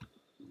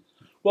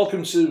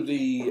Welcome to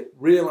the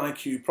Real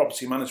IQ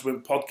Property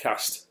Management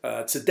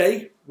Podcast.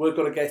 Today, we're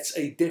going to get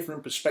a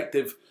different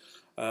perspective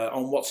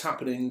on what's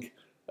happening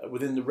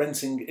within the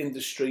renting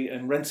industry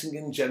and renting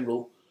in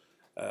general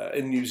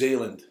in New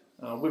Zealand.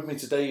 With me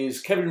today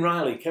is Kevin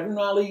Riley. Kevin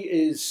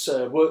Riley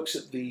works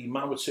at the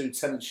Manawatu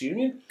Tenants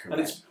Union. Correct.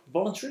 And it's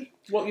voluntary,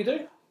 what you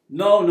do?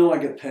 No, I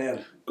get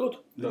paid. Good.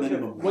 The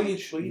minimum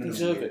wage. Well, you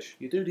deserve it.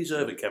 You do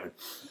deserve it, Kevin.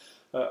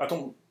 I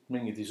don't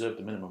mean you deserve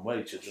the minimum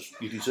wage,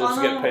 you deserve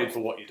to get paid for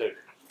what you do.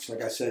 It's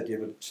like I said,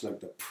 David, it's like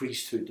the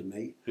priesthood to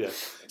me. Yeah.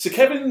 So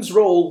Kevin's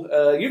role,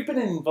 you've been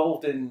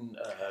involved in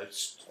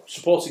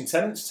supporting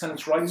tenants'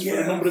 rights for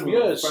a number of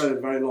years. For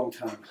a very long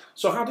time.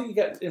 So how do you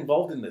get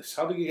involved in this?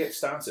 How do you get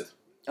started?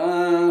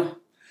 I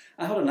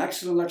had an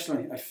accident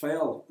actually. I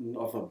fell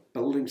off a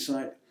building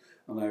site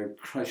and I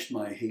crushed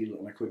my heel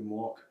and I couldn't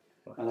walk.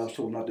 And I was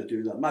told not to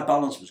do that. My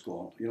balance was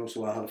gone,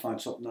 so I had to find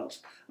something else.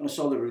 And I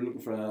saw they were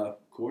looking for a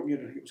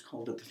coordinator, I think it was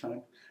called at the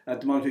time, at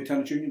the Manawatu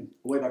Tenants Union,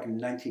 way back in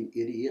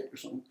 1988 or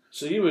something.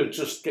 So you were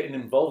just getting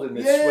involved in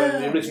this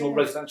when the original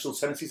Residential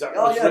Tenancies Act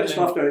was written? Just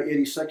after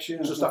 86,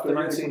 Just after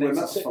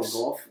 1986.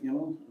 Off,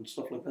 and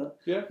stuff like that.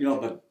 Yeah.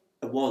 But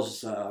it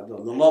was, the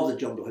law of the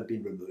jungle had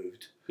been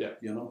removed. Yeah.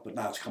 But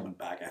now it's coming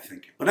back, I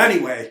think. But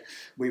anyway,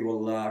 we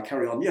will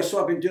carry on. Yeah,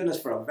 so I've been doing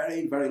this for a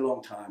very, very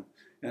long time.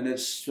 And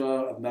it's,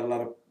 I've met a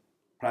lot of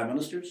Prime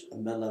Ministers, I've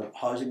met a lot of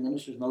housing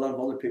ministers and a lot of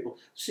other people.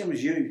 Same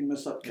as you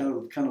miss that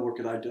kind of work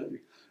that I do.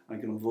 I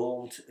get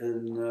involved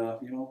in,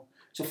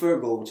 it's a fair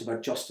goal. It's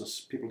about justice.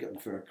 People getting a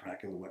fair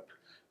crack of the whip.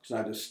 Because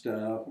I just,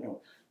 the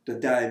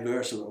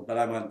diverse a little bit.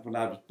 When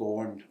I was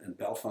born in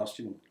Belfast,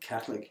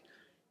 Catholic,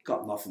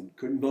 got nothing.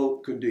 Couldn't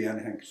vote, couldn't do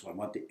anything. So I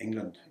went to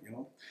England, when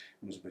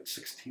I was about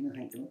 16, I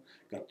think,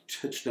 Got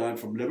hitched down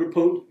from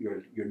Liverpool,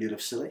 your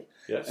native city,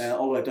 yes.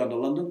 All the way down to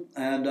London.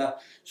 And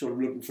sort of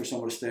looking for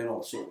somewhere to stay in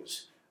all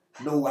sorts.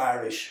 No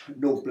Irish,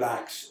 no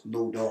blacks,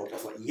 no dogs. I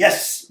thought,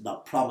 yes, the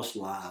promised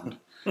land.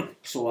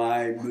 So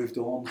I moved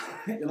on,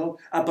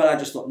 But I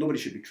just thought nobody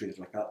should be treated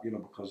like that,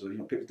 because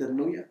people didn't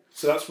know you.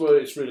 So that's where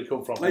it's really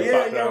come from. It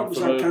was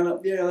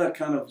that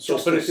kind of. So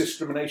for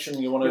discrimination,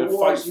 you want to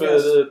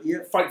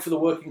fight for the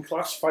working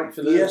class, fight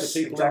for the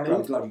people. Exactly.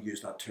 I'm glad you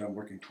used that term,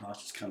 working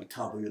class. It's kind of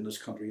taboo in this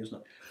country, isn't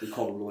it? We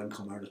call them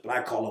low-income earners, but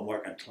I call them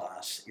working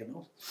class,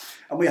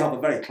 And we have a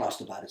very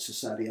class-divided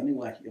society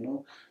anyway,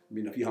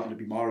 if you happen to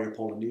be Maori or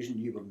Polynesian,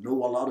 you would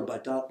know a lot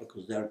about that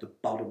because they're at the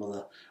bottom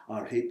of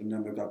our heap, and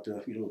then we've got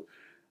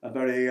a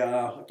very,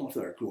 I don't know if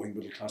they're a growing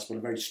middle class, but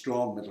a very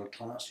strong middle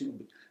class,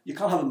 But you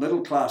can't have a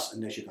middle class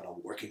unless you've got a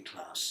working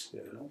class,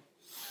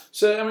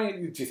 So, do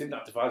you think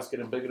that divide's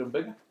getting bigger and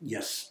bigger?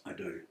 Yes, I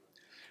do.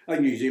 I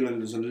think New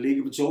Zealand is in a league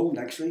of its own,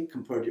 actually,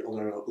 compared to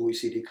other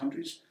OECD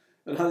countries.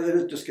 It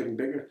is just getting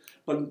bigger.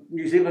 But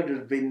New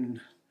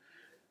Zealand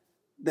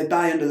they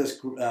buy into this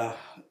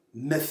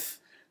myth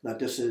that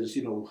this is,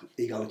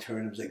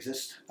 egalitarianism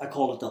exist. I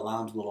call it the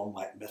land of the long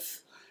white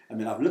myth.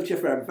 I've lived here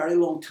for a very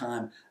long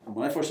time, and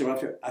when I first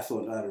arrived here, I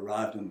thought I'd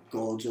arrived in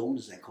God's own,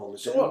 as they call it.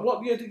 So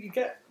what year did you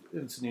get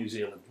into New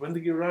Zealand? When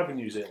did you arrive in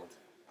New Zealand?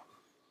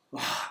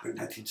 About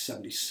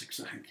 1976,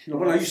 I think.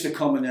 When I used to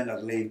come and then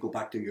I'd leave, go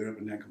back to Europe,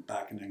 and then come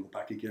back and then go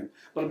back again.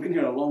 But I've been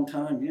here a long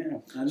time, yeah.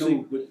 I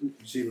know New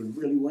Zealand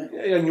really well.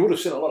 Yeah, and you would have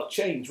seen a lot of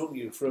change, wouldn't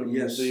you, from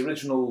Yes. the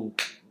original,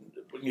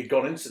 when you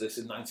got into this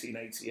in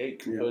 1988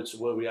 compared to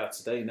where we are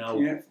today now,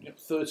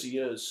 30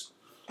 years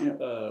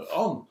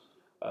on.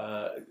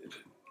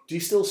 Do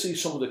you still see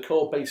some of the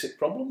core basic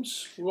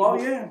problems? Oh,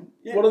 yeah.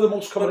 What are the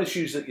most common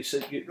issues that you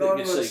see?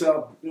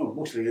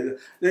 Mostly the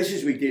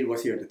issues we deal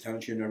with here at the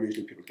Tenants Union are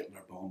usually people getting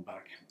their bond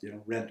back,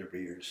 rent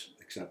arrears,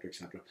 etc.,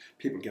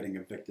 people getting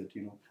evicted,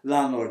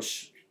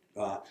 landlords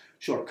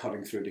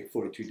shortcutting through to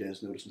 42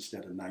 days notice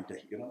instead of 90,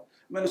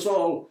 it's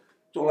all,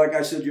 so like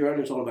I said to you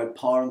earlier, it's all about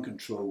power and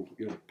control.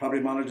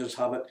 Property managers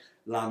have it,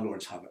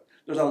 landlords have it.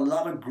 There's a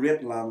lot of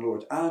great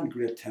landlords and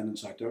great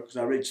tenants out there, because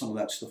I read some of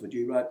that stuff that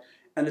you write.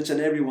 And it's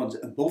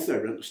in both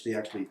their interests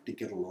to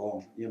get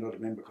along, you know what I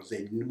mean? Because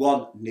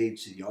one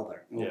needs the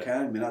other, okay?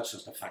 Yeah. That's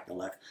just a fact of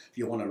life. If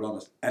you want to run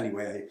it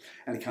anyway,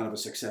 any kind of a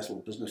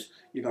successful business,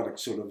 you got to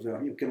sort of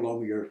get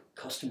along with your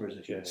customers,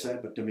 as you would say,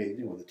 but to me,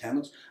 the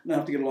tenants, and they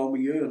have to get along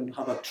with you and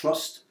have a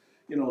trust,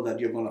 that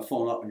you're going to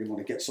phone up and you're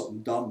going to get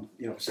something done,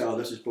 say, oh,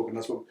 this is broken,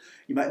 that's what,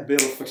 you might be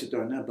able to fix it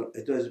down there, but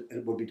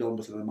it will be done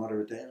within a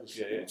matter of days.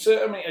 Yeah.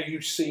 So, are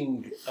you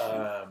seeing,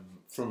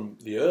 from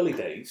the early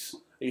days,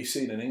 are you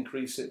seeing an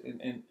increase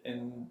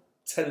in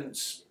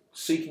tenants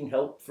seeking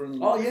help from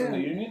the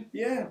union?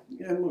 Yeah.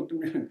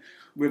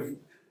 When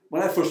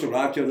I first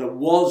arrived here, there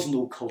was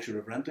no culture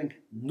of renting.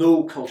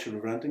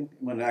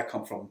 When I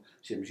come from,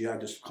 same as you, I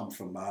just come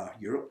from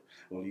Europe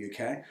or the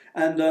UK,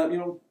 and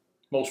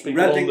most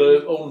people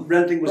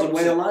renting was a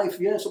way of life.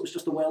 Yes, it was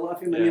just a way of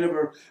life. You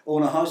never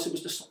own a house. It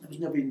was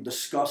never even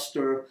discussed,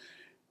 or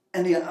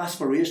any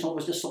aspiration. It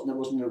was just something that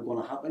wasn't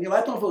going to happen.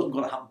 I don't know if it wasn't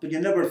going to happen, but you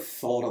never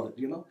thought of it,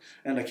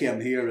 And I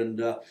came here, and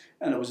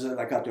it was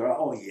I got there.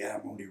 Oh yeah,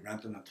 I'm only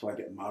renting until I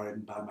get married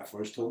and buy my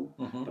first home.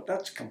 Mm-hmm. But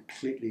that's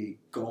completely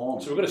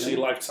gone. So we're going to see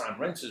lifetime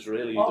renters,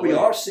 really. Oh, we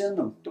are seeing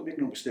them. Don't make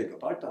no mistake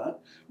about that.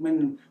 I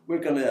mean, we're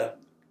going to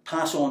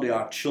pass on to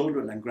our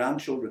children and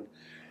grandchildren.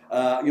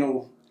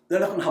 They're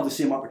not going to have the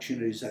same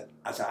opportunities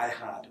as I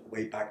had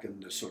way back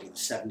in the sort of the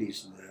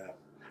 70s and the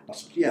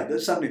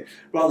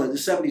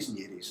 70s and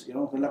the 80s. They're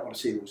not going to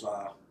see those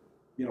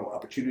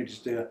opportunities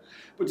there,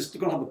 but they're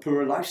going to have a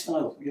poorer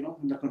lifestyle. They're not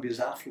going to be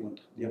as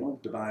affluent.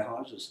 To buy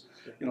houses.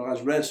 I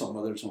was read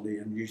somewhere there's only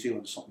in New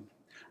Zealand something.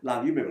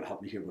 Land, you may be able to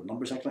help me here with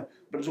numbers actually,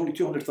 but there's only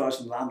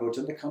 200,000 landlords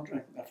in the country.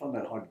 I find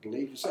that hard to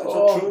believe. Is that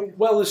true?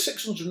 Well, there's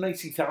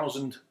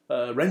 680,000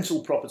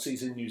 rental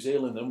properties in New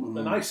Zealand,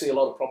 and I see a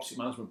lot of property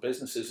management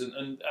businesses,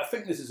 and I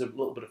think this is a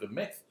little bit of a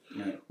myth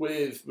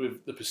with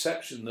the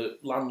perception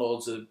that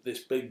landlords are this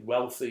big,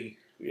 wealthy,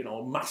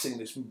 amassing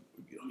this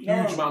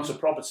huge amounts of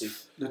property.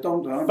 They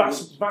don't.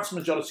 Vast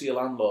majority of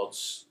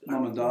landlords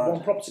Mum and Dad.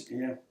 one property,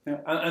 yeah.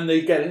 And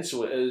they get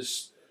into it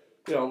as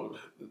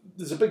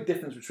there's a big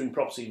difference between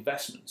property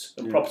investment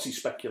and property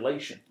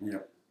speculation. Yeah.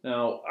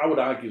 Now, I would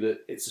argue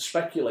that it's the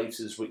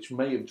speculators which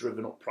may have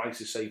driven up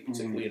prices, say,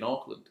 particularly in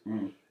Auckland.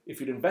 If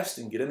you're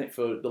investing, get in it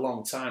for the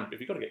long time. If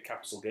you've got to get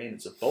capital gain,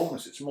 it's a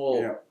bonus. It's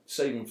more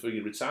saving for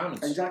your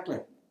retirement. Exactly.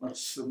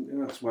 That's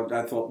what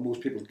I thought most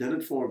people did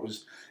it for. It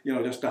was,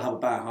 just to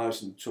buy a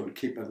house and sort of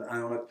keep an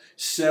eye on it,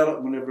 sell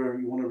it whenever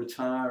you want to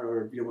retire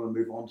or you want to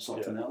move on to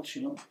something else,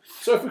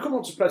 So if we come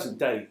on to present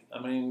day,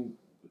 I mean,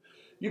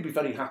 you'd be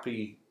very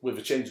happy with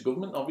a change of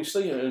government,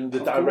 obviously, and the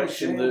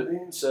direction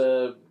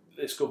that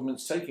this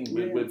government's taking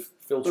with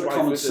Phil Twyford. A bit of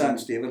common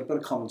sense, David, a bit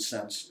of common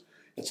sense.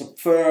 It's a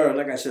fair,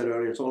 like I said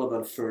earlier, it's all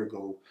about a fair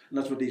go. And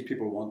that's what these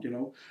people want,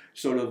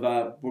 Sort of,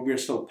 but we're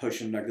still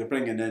pushing, like they're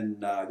bringing in,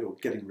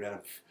 getting rid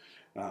of,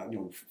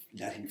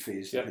 letting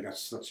fees. I think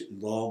that's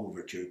long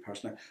overdue,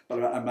 personally.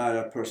 But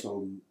my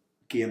personal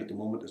gain at the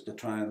moment is to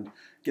try and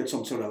get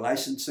some sort of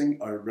licensing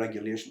or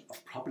regulation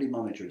of property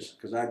managers,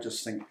 because I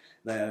just think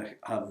they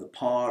have the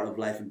power of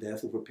life and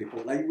death over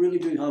people. They really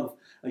do have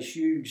a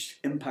huge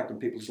impact on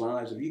people's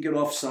lives. If you get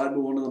offside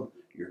with one of them,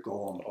 you're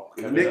gone.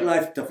 They make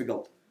life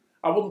difficult.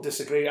 I wouldn't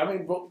disagree. I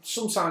mean, but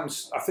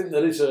sometimes I think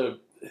there is the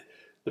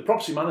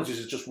property managers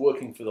is just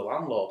working for the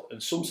landlord,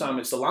 and sometimes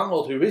it's the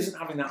landlord who isn't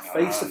having that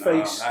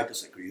face-to-face. I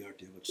disagree there,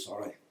 David.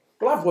 Sorry.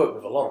 Well, I've worked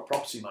with a lot of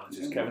property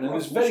managers, Kevin, and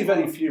there's very,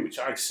 very few which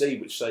I see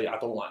which say, I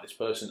don't like this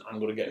person, I'm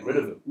going to get rid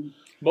of them.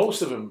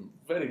 Most of them,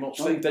 very much,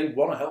 they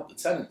want to help the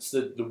tenants.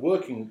 They're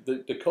working,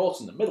 they're caught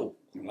in the middle.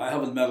 Well, I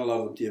haven't met a lot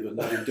of them, David.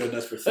 I've been doing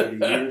this for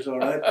 30 years, all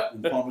right,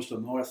 in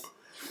Palmerston North.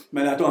 I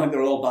mean, I don't think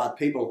they're all bad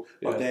people,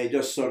 but they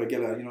just sort of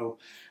get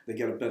they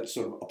get a bit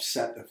sort of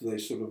upset if they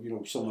sort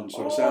of, someone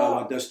sort of say, I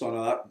want this done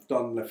or that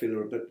done, they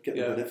feel they're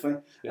getting a bit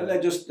iffy. And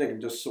they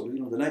can just sort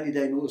of, the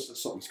 90-day notice that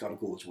something's got to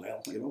go as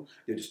well,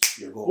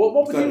 you're going. Well,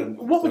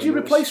 what would you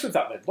replace with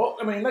that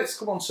then? Let's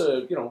come on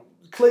to,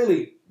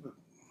 clearly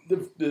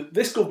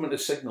this government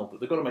has signalled that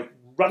they're going to make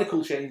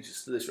radical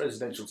changes to this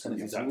Residential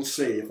Tenancies Act. We'll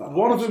see if that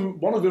one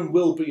of them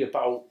will be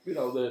about,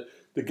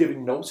 the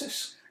giving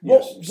notice.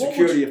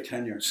 Security of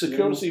tenure.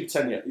 Security of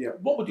tenure. Yeah.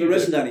 What would you There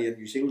do? isn't any in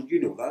New Zealand, you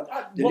know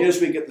that. The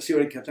nearest we get the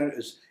security of tenure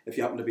is if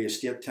you happen to be a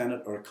state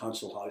tenant or a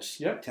council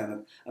house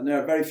tenant. And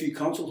there are very few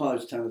council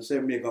house tenants. They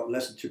make up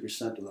less than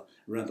 2% of the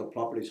rental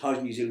properties.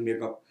 Housing New Zealand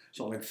make up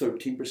something like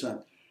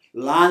 13%.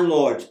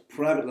 Landlords,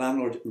 private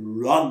landlords,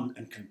 run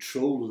and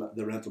control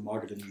the rental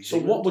market in New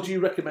Zealand. So what would you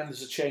recommend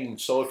as a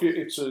change? So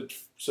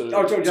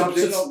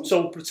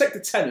so protect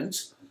the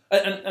tenants.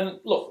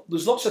 And look,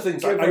 there's lots of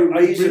things. Give a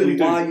reason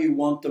why you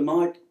want them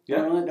out.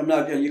 Yeah. Right? I'm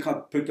not. You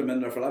can't put them in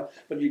there for life,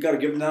 but you got to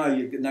give them now.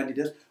 You get 90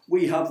 days.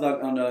 We have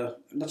that on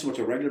not so much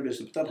a regular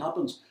basis, but that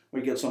happens.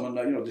 We get someone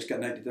just get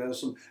 90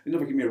 days. You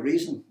never give me a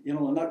reason,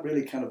 and that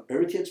really kind of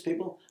irritates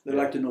people. They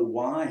like to know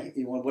why.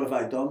 What have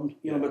I done?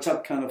 But it's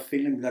that kind of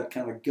feeling, that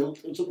kind of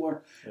guilt, as it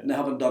were, and they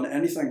haven't done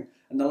anything.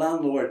 And the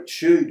landlord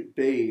should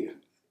be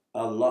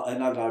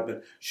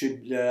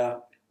should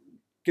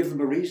give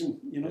them a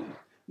reason.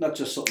 Not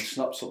just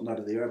snap something out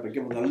of the air, but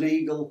give them a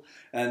legal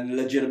and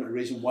legitimate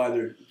reason why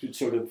they're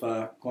sort of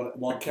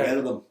want to get rid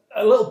of them.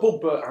 A little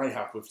bugbear I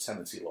have with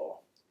tenancy law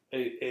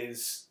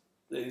is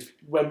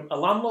when a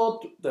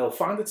landlord, they'll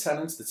find a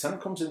tenant, the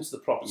tenant comes into the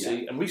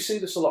property, and we see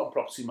this a lot in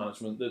property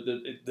management,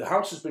 the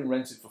house has been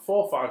rented for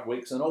 4 or 5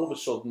 weeks, and all of a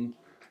sudden,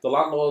 the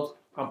landlord,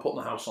 I'm putting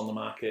the house on the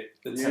market,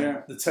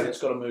 the tenant's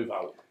got to move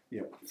out.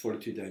 Yeah,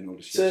 42-day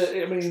notice. So,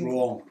 it's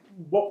wrong.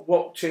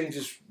 what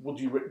changes would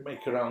you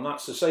make around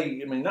that? So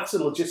say, I mean, that's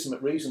a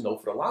legitimate reason though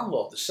for a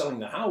landlord. They're selling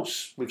the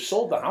house. We've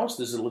sold the house.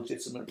 There's a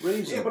legitimate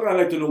reason. Yeah, but I'd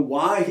like to know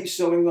why he's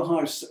selling the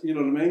house. You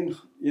know what I mean?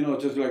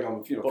 Just like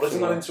But isn't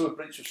that into a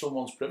breach of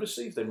someone's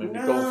privacy? If they maybe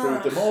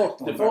go through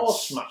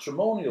divorce,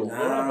 matrimonial,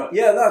 whatever.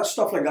 Yeah, that's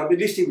stuff like that. But at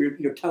least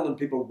you're telling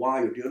people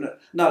why you're doing it.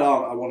 Not,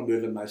 I want to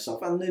move in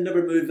myself, and they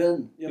never move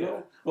in.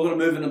 We're going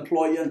to move and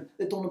employ you, and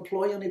they don't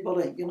employ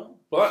anybody.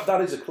 Well,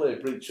 that is a clear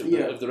breach of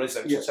the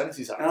Residential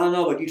Tenancies Act. And I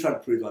know, but you try to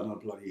prove that on a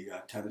bloody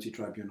tenancy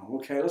tribunal.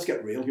 Okay, let's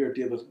get real here,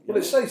 David. Well,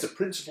 it says the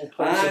principal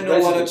place I of know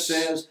residence. what it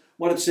says.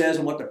 What it says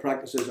and what the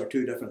practices are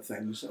two different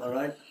things. All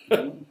right.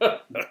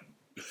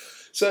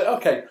 So,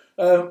 okay,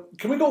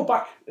 can we go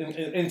back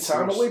in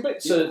time a wee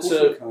bit?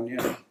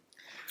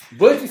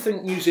 Where do you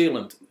think New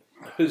Zealand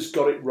has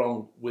got it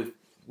wrong with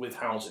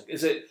housing?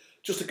 Is it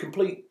just a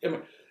complete? I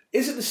mean,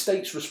 is it the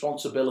state's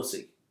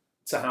responsibility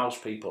to house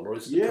people, or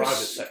is it the private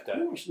sector? Of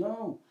course,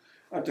 no.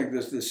 I think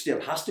the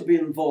state has to be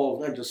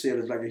involved. I just say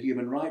it's like a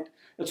human right.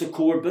 It's a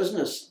core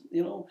business,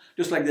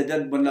 just like they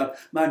did when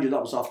mind you,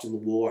 that was after the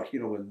war,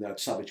 when that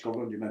savage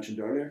government you mentioned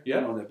earlier.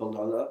 Yeah. They built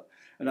all that.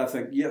 And I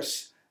think,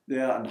 yes,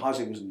 and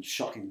housing was in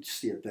shocking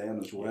state then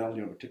as well,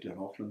 particularly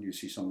in Auckland. You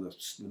see some of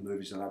the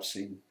movies that I've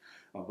seen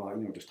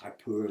about, just how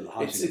poor the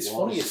housing was. It's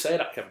funny you say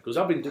that, Kevin, because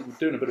I've been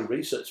doing a bit of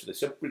research for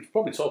this. We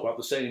probably talk about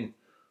the same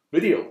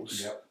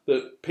videos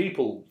that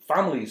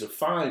families of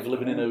 5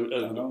 living in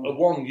a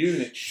one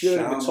unit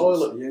sharing a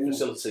toilet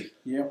facility.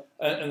 Yeah.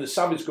 And the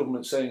savage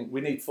government saying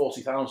we need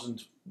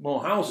 40,000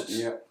 more houses.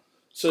 Yeah.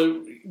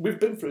 So we've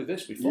been through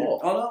this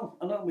before. Yeah.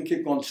 I know. We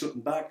keep going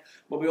shooting back,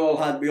 but we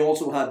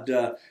also had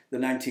the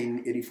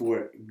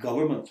 1984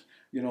 government,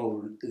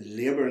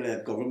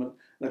 Labour-led government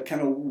that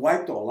kind of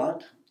wiped all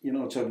that.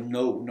 Said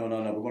no, we're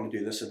going to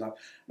do this and that.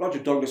 Roger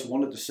Douglas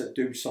wanted to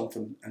do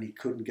something and he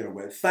couldn't get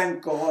away.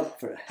 Thank God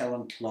for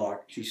Helen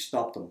Clark. She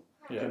stopped him.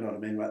 Yeah. You know what I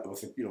mean? With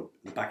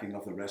the backing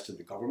of the rest of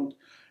the government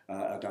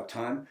at that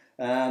time.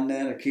 And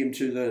then it came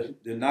to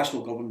the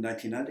national government in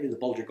 1990, the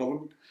Bulger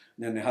government.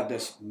 And then they had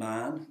this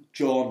man,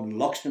 John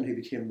Luxton, who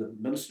became the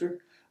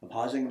Minister of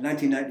Housing. In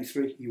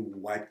 1993, he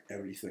wiped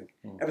everything.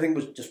 Everything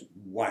was just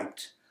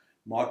wiped.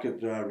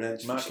 Market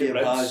rents for state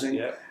housing.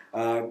 Yeah.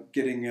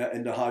 Getting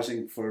into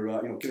housing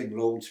for getting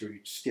loans through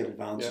state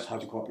advances,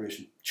 housing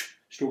corporation.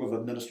 Stroke of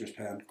a minister's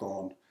pen,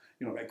 gone.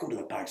 Go to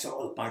the banks.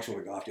 Oh, the banks will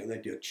look after you. They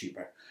do it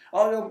cheaper.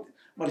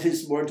 But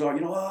his words are,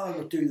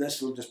 we'll do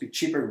this. It'll just be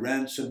cheaper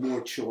rents and more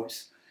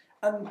choice.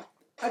 And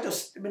I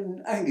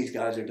think these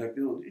guys are like,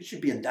 it should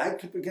be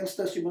indicted against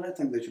this. I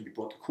think they should be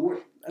brought to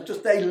court.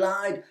 They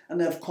lied and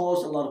they've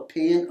caused a lot of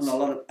pain and a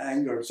lot of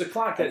anger. So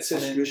Clark gets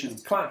in.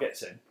 Clark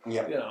gets in.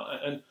 Yeah.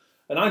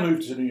 And I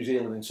moved to New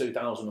Zealand in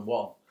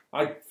 2001.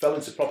 I fell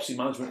into property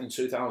management in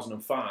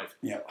 2005.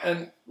 Yeah.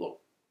 And look,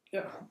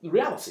 the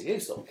reality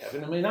is though,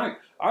 Kevin,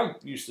 I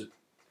used to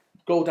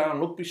go down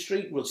Rugby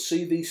Street, we'll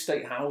see these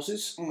state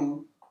houses.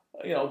 Mm.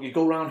 You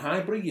go around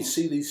Highbury, you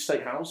see these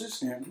state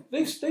houses. Yeah.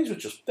 These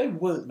were they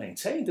weren't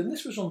maintained, and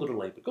this was under a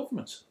Labour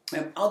government. They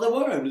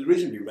were. It was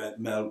reasonably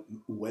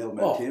well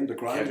maintained. The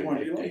grounds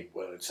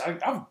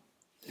weren't,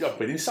 I've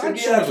been inside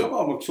some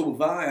of them. So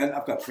have I. And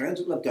I've got friends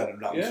that live down in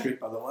Rugby Street,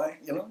 by the way,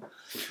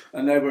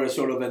 And they were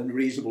sort of in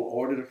reasonable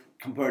order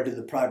compared to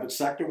the private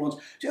sector ones.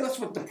 See, that's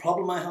what the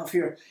problem I have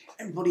here.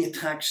 Everybody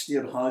attacks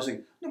state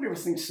housing. Nobody ever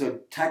thinks of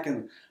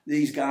attacking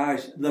these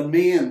guys, the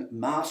main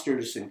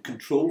masters and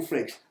control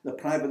freaks, the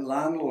private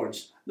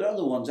landlords. They're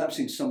the ones. I've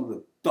seen some of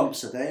the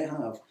dumps that they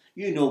have.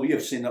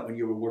 You've seen that when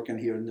you were working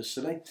here in this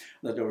city,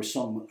 that there were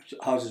some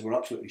houses were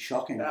absolutely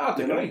shocking. Yeah,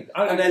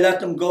 and they let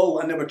them go,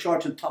 and they were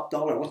charging top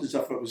dollar. It wasn't as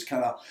if it was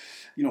kind of,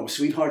 a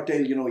sweetheart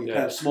deal. You paid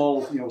a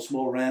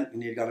small rent,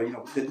 and you got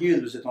they knew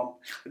it was a dump.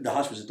 The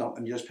house was a dump,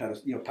 and you just paid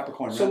a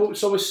peppercorn rent.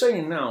 So we're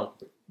seeing now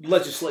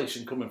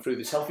legislation coming through,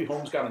 this Healthy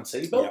Homes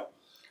Guarantee Bill.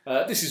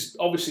 Yeah. This is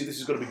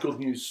going to be good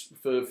news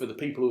for the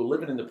people who are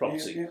living in the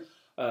property.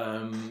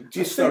 Yeah. Do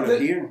you think that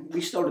here?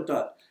 We started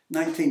that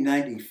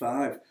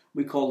 1995.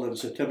 We called it a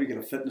certificate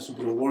of fitness and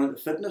put a warrant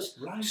of fitness.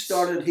 Right.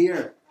 Started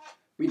here.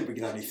 We never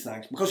get any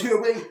thanks because who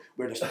are we?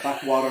 We're just a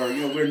backwater.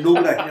 We're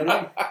nobody.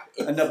 But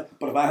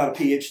if I had a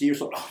PhD or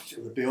something,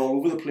 it would be all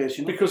over the place.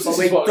 Because but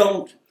we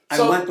don't.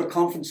 I went to a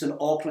conference in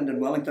Auckland and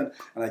Wellington,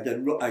 and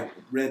I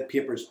read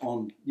papers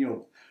on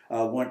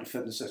warrant of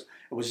fitness. It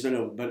was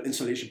about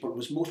insulation, but it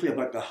was mostly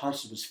about the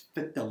house was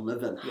fit to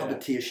live in,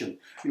 habitation.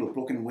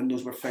 Broken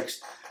windows were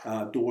fixed,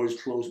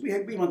 doors closed.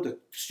 We went to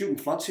student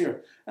flats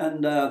here,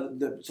 and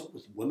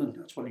with women.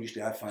 That's what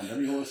usually I find.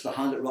 It's the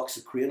hand that rocks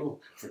the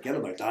cradle. Forget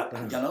about that,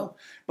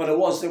 But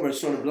they were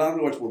sort of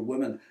landlords were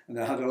women, and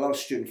they had a lot of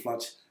student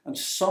flats. And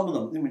some of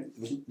them,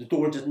 the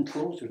door didn't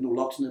close. There was no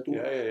locks in the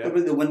door.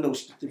 But the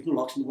windows, there was no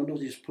locks in the windows.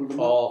 They just pulled them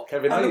up.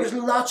 Kevin, and there was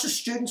lots of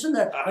students in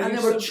there, and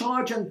they were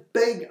charging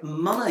big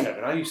money.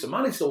 Kevin, I used to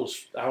manage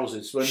those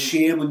houses.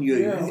 Shame on you.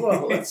 Yeah,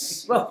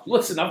 well,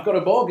 listen, I've got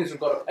a mortgage. I've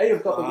got to pay.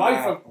 I've got the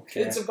wife.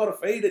 Kids. I've got to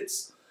feed.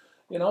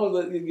 You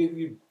know, that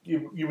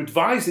you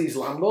advise these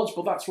landlords,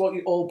 but that's what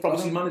all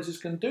property managers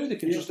can do. They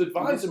can just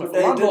advise them. If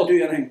They landlord didn't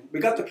do anything. We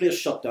got the place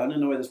shut down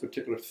in the way this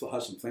particular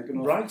house I'm thinking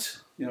of. Right.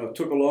 You know, it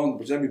took a long,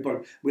 because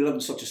everybody, we live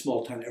in such a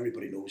small town,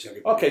 everybody knows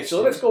everybody. Okay,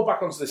 so let's go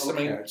back onto this.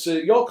 Okay. I mean, so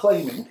you're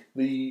claiming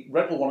the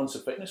rental warrants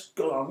of fitness.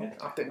 Good on you.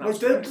 I think that's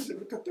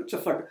That's a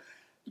fact.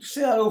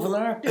 See that over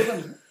there,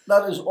 David?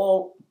 That is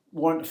all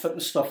warrant of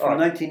fitness stuff from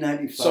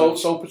 1995.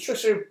 So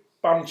Patricia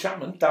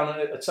Chapman down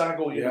at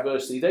Otago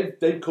University,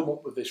 they've come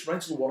up with this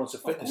rental warrant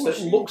of fitness that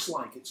looks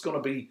like it's going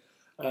to be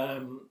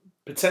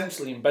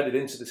potentially embedded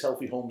into this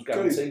Healthy Homes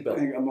Guarantee Bill. I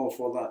think I'm all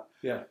for that.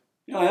 Yeah.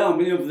 Yeah, I am.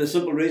 For the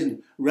simple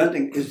reason,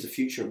 renting is the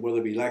future,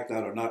 whether we like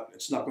that or not.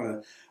 It's not going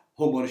to.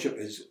 Home ownership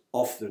is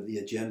off the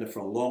agenda for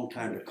a long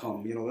time to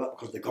come. You know,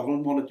 because the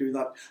government want to do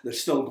that. They're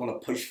still going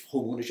to push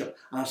home ownership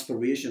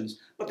aspirations,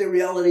 but the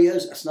reality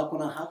is, it's not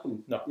going to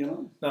happen. No. You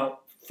know. Now,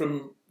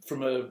 from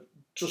a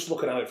just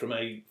looking at it from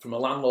a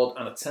landlord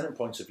and a tenant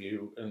point of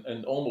view,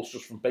 and almost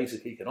just from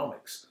basic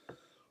economics,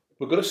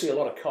 we're going to see a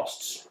lot of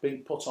costs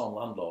being put on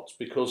landlords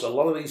because a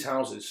lot of these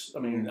houses, I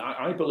mean,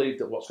 I believe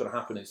that what's going to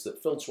happen is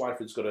that Phil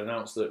Twyford's going to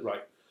announce that,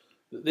 right,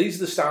 these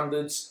are the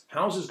standards,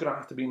 houses are going to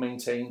have to be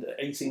maintained at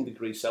 18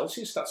 degrees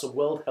Celsius. That's a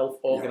World Health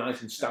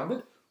Organization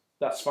standard.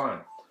 That's fine.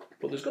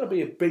 But there's going to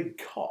be a big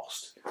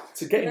cost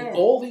to getting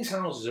all these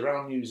houses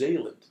around New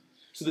Zealand.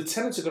 So the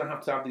tenants are going to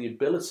have the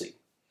ability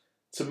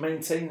to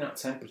maintain that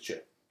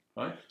temperature,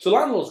 right? So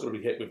landlords going to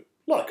be hit with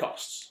a lot of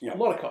costs, a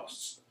lot of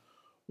costs.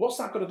 What's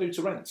that going to do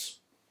to rents?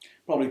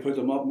 Probably put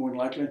them up more than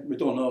likely. We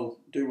don't know,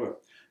 do we?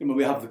 I mean,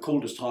 we have the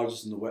coldest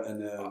houses in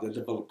the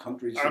developed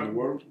countries in the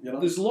world. You know,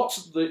 there's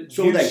lots that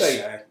you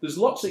say. There's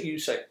lots that you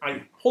say.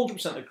 I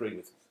 100% agree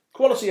with.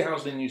 Quality of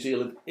housing in New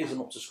Zealand isn't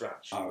up to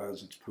scratch. Oh,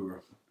 it's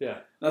poor. Yeah,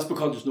 that's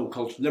because there's no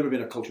culture. Never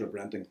been a culture of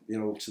renting. You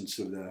know, since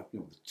the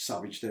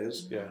savage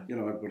days. Yeah, you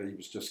know, everybody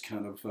was just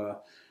kind of.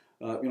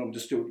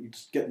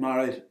 Just get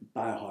married,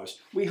 buy a house.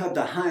 We had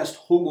the highest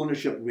home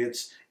ownership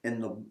rates in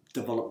the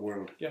developed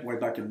world way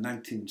back in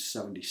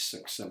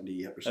 1976,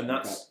 78 or something. And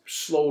that's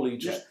slowly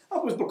just...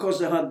 That was because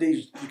they had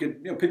these,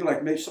 people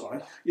like me,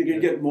 you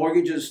could get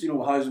mortgages,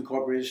 housing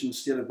corporations,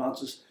 state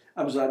advances.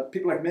 I was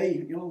people like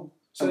me,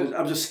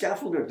 I was a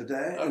scaffolder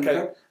today,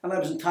 and I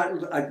was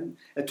entitled.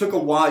 It took a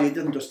while. You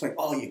didn't just think,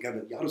 you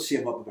had to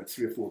save up about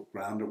 $3 or $4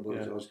 grand or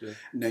whatever it was,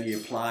 and then you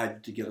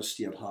applied to get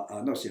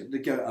to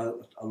get a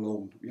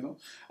loan,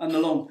 and the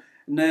loan.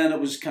 And then it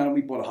was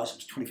we bought a house.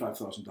 It was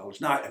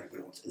 $25,000. Now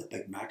everybody wants the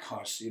big Mac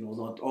house,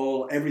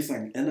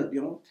 everything in it,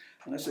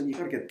 And I said, you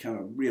got to get kind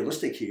of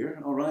realistic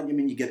here, all right? I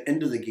mean, you get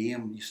into the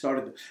game. If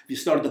you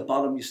start at the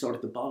bottom, you start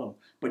at the bottom.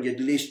 But at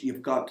least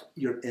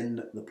you're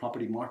in the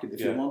property market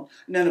if you want.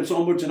 And then it's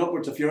onwards and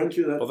upwards if you're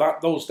into that.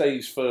 But those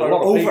days for a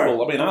lot of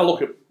people. I mean, I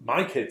look at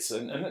my kids,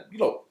 and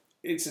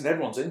it's in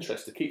everyone's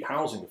interest to keep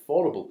housing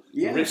affordable.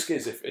 Yeah. The risk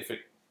is if it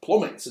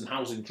plummets and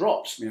housing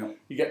drops,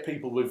 you get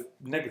people with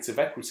negative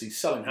equity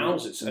selling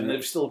houses, and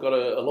they've still got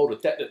a load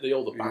of debt that they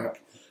owe the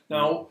bank.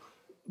 Now,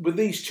 with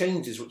these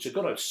changes, which are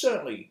going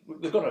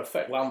to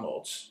affect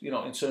landlords,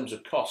 in terms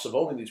of costs of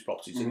owning these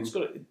properties, and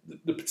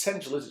the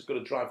potential is it's going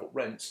to drive up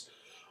rents.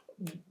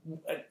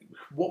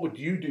 What would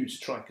you do to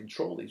try and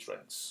control these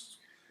rents?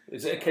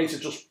 Is it a case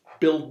of just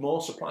build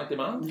more supply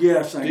demand?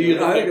 Yes. Do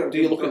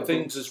you look at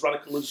things as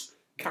radical as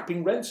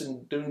capping rents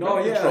and doing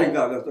rent control? I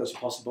think that's a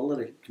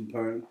possibility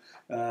comparing,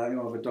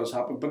 if it does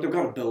happen. But they've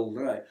got to build,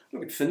 right?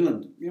 Look at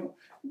Finland,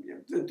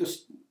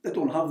 they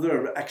don't have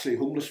their actually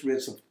homeless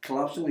rates have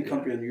collapsed. The only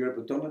country in Europe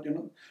that done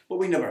it, But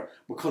we never,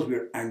 because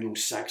we're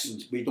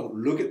Anglo-Saxons, we don't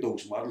look at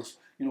those models.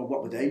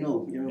 What would they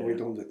know? We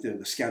don't,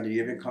 the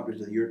Scandinavian countries,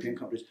 the European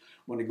countries,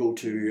 when they go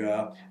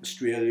to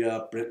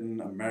Australia,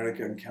 Britain,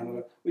 America and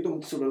Canada, we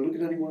don't sort of look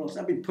at anyone else.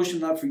 I've been pushing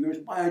that for years.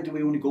 Why do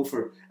we only go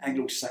for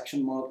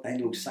Anglo-Saxon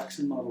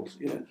models?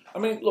 I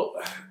mean, look,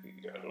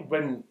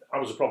 when I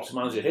was a property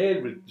manager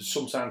here,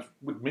 sometimes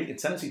we'd meet a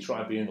tenancy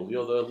tribunal,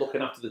 they're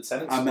looking after the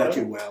tenants. I met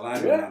you well, I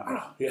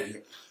remember.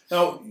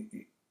 Now,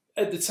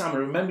 at the time, I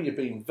remember you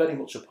being very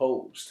much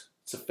opposed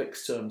to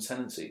fixed-term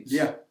tenancies.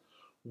 Yeah.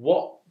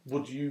 What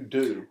would you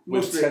do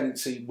with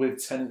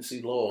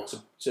tenancy law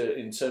to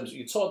in terms of,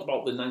 you talked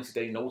about the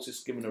 90-day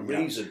notice given a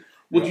reason.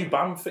 Would you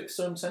ban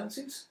fixed-term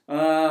tenancies?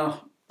 I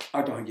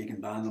don't think you can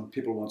ban them.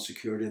 People want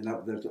security and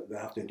they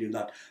have to do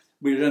that.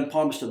 We're in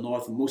Palmerston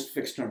North, and most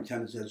fixed-term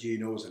tenants, as you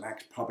know, as an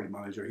ex-property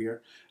manager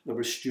here, they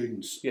were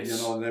students.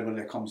 Yes. And then when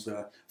it comes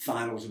to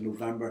finals in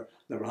November,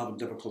 they were having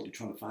difficulty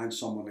trying to find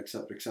someone,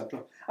 etc.,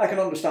 etc. I can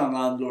understand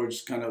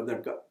landlords they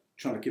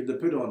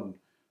put on,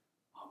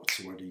 what's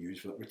the word to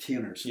use for it?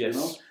 Retainers.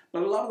 Yes.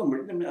 But a lot of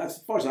them, as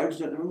far as I was,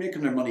 they were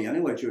making their money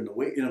anyway during the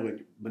week.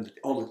 When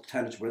all the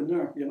tenants were in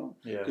there.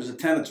 Because the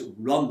tenants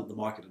run the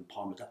market in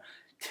Palmerston.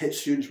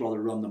 Students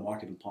rather run the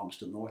market in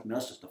Palmerston North, and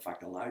that's just a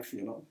fact of life,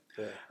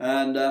 Yeah.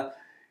 And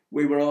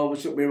we were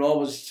always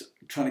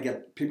trying to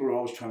get people were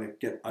always trying to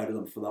get out of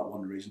them for that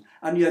one reason.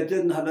 And you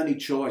didn't have any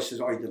choices,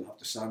 or you didn't have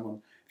to sign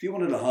one. If you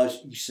wanted a house,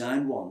 you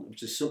signed one. It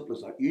was as simple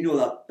as that. You know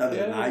that better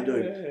than I do.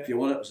 Yeah. If you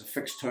want it as a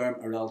fixed term,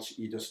 or else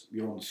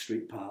you're on the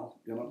street, pal.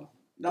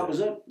 That was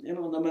it. You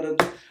know, and I mean,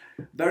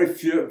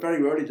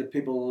 very rarely did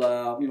people,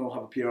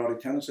 have a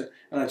periodic tenancy.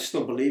 And I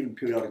still believe in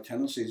periodic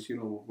tenancies,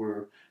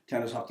 where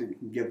tenants have to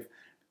give,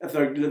 if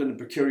they're living in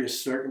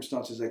precarious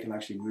circumstances, they can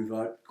actually move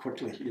out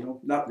quickly,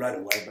 not right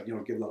away, but,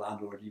 give the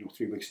landlord,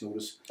 3 weeks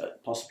notice,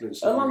 possibly.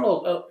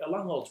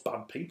 Landlord's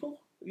bad people.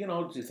 Do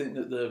you think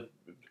that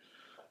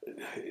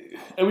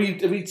are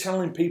we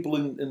telling people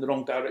in the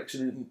wrong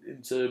direction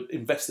into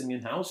investing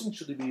in housing?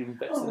 Should they be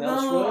investing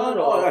elsewhere?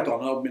 I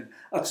don't know. I mean,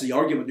 that's the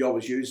argument they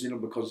always use,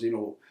 because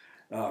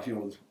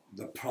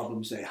the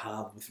problems they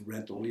have with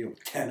rental,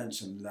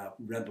 tenants and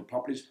rental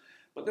properties.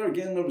 But there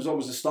again, there was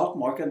always the stock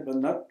market,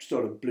 and that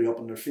sort of blew up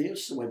in their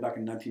face way back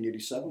in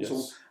 1987. Yes.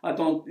 So I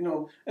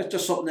don't, it's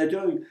just something they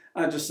do.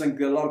 I just think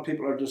a lot of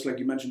people are just like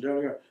you mentioned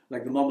earlier,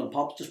 like the mom and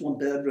pops, just one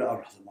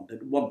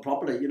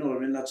property. You know what I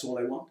mean? That's all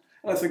they want.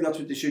 And I think that's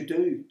what they should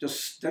do.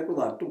 Just stick with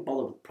that. Don't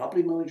bother with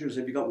property managers.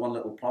 If you got one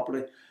little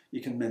property, you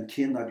can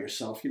maintain that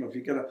yourself. If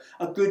you get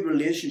a good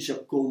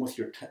relationship going with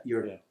your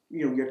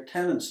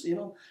tenants,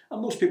 and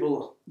most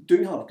people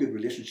do have good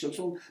relationships.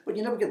 But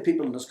you never get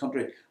people in this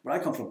country, where I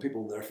come from,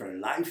 people there for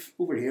life.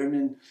 Over here, I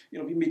mean,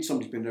 if you meet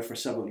somebody who's been there for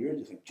several years,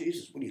 you think,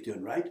 Jesus, what are you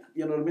doing right?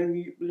 You know what I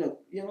mean?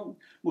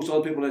 Most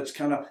other people, it's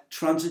kind of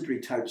transitory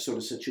type sort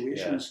of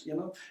situations,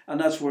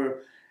 and that's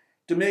where,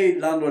 to me,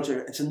 landlords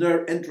it's in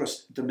their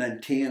interest to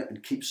maintain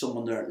and keep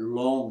someone there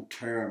long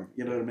term.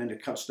 You know what I mean?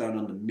 It cuts down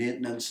on the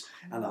maintenance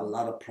and a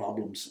lot of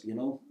problems.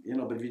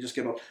 But if you just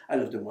get up, I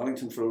lived in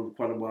Wellington for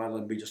quite a while,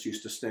 and we just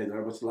used to stay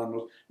there with the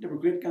landlords. They were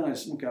great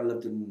guys. One guy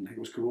lived in, I think it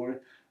was Karori,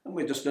 and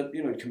we just did,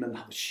 he'd come in and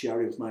have a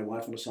sherry with my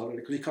wife on a Saturday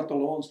because he cut the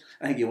lawns.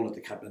 I think he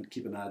wanted to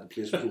keep an eye on the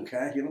place was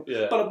okay.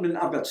 Yeah. But I mean,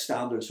 I've got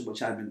standards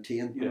which I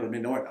maintain. You know what I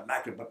mean? No, I'm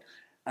not, but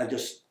I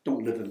just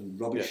don't live in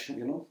rubbish.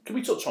 Yeah. Can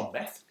we touch on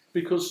meth?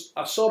 Because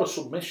I saw a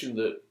submission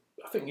that,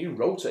 I think you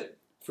wrote it,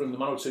 from the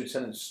Manawatu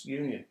Tenants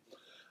Union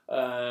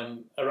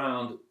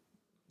around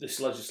this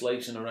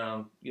legislation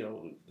around,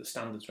 the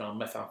standards around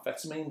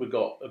methamphetamine. We've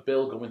got a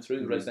bill going through,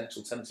 the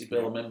Residential Tenancy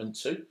Bill Amendment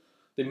 2.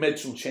 They made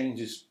some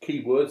changes,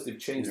 key words. They've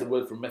changed the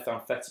word from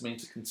methamphetamine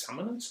to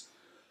contaminant.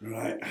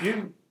 Right.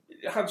 You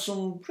had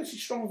some pretty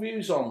strong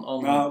views on...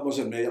 No, it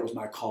wasn't me, it was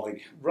my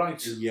colleague.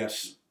 Right.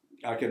 Yes.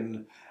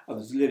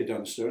 There's a lady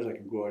downstairs, I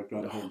can go out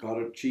around and got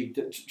her.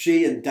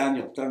 She and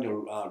Daniel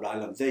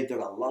Ryland, they did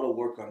a lot of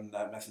work on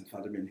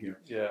methamphetamine here.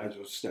 Yeah. I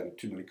just said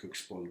too many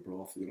cooks spoil the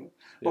broth,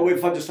 But we've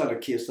just had a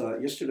case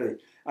yesterday.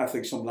 I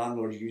think some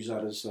landlords use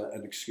that as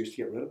an excuse to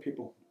get rid of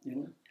people, I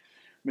mean,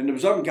 there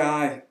was one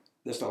guy,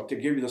 to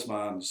give you this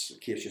man's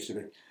case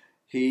yesterday,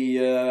 he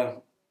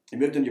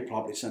moved into your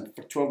property, sent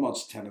for 12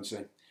 months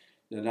tenancy.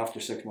 Then after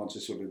 6 months,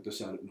 they sort of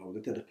decided, no, they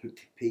did a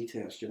P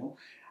test,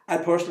 I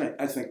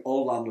think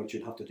all landlords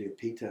should have to do a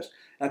P test.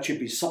 That should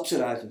be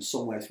subsidised in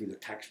some way through the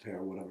taxpayer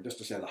or whatever, just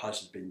to say the house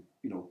has been,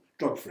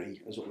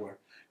 drug-free, as it were.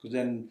 Because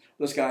then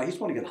this guy, he's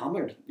going to get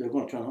hammered. They're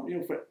going to try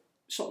and, for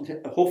something,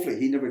 hopefully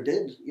he never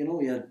did. He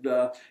had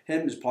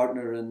him, his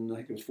partner, and I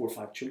think it was 4 or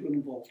 5 children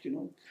involved,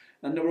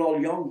 And they were all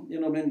young,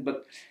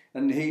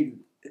 and he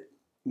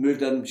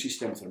moved in, she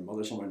stayed with her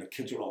mother somewhere, and the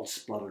kids were all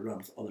splattered around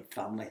with other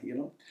family,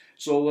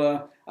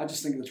 So I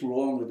just think it's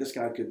wrong that this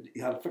guy he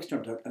had a fixed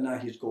term, and now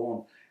he's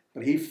gone.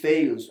 But he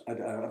fails.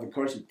 I've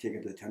encouraged him to take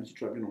it to the tenancy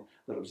tribunal,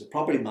 that it was the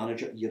property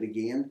manager yet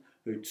again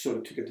who sort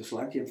of took it to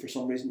select him for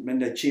some reason. I mean,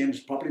 they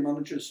changed property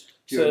managers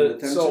during the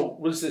tenancy. So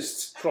was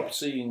this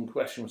property in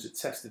question, was it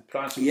tested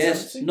prior to the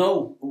tenancy?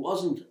 No, it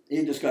wasn't.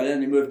 He just got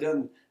in, he moved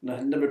in, and it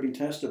had never been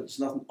tested. There's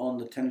nothing on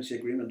the tenancy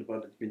agreement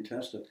about it being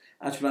tested.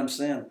 That's what I'm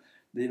saying.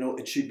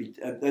 It should be,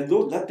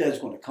 though that day is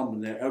going to come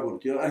and they're going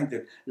to do it. I think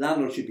the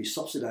landlord should be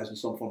subsidised in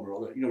some form or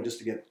other, just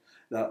to get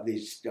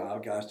these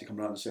guys to come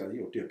around and say,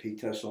 do a P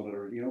test on it,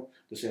 or,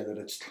 to say that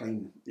it's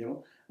clean,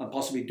 and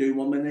possibly do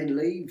one when they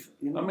leave.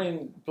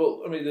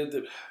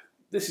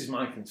 This is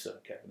my concern,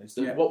 Kevin, is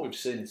that what we've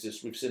seen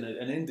is we've seen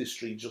an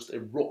industry just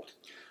erupt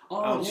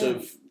out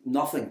of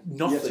nothing.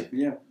 Nothing.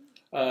 Yes,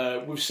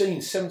 we've seen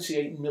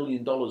 $78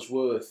 million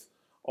worth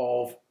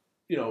of,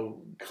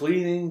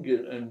 cleaning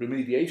and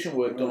remediation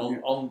work done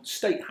on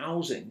state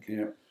housing.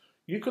 Yeah.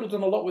 You could have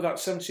done a lot with that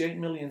 $78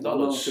 million. I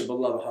know, a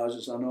lot of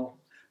houses, I know.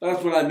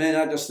 That's what I mean.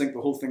 I just think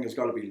the whole thing has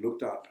got to be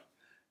looked at.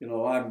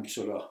 I'm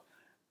sort of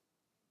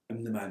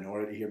in the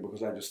minority here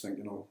because I just think,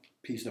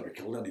 peace never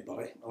killed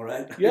anybody. All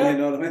right? Yeah. You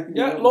know what I mean?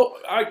 Yeah, look,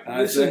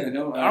 I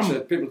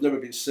said people's never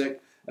been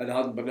sick and it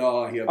hasn't been,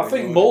 I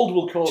think mould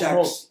will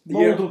cause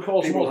more. Mould will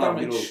cause more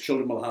damage.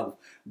 Children will have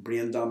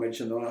brain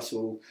damage and all that.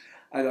 So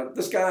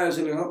this guy is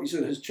looking up, he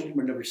said his children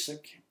were never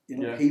sick.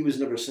 He was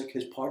never sick,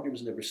 his partner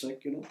was never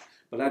sick,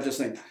 But I just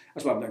think,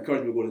 that's why I'm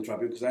encouraging people to go to the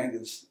tribunal, because I think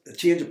it's a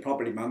change of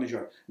property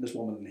manager, and this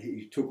woman,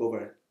 he took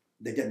over,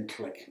 they didn't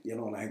click,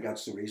 and I think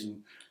that's the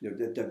reason.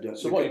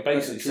 So what you're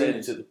basically saying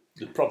is that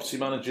the property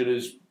manager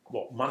has,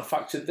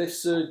 manufactured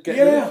this?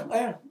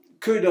 Yeah,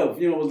 could have,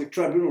 the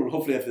tribunal,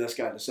 hopefully if this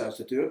guy decides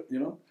to do it,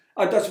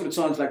 That's what it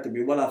sounds like to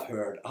me, what I've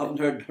heard. I haven't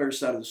heard her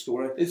side of the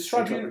story. Is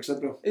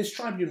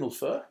tribunal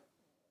fair?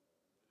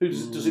 Who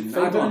does it I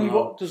favour? don't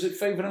know. Does it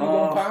favour any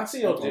one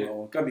party, I or don't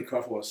know. Gotta be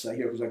careful what I say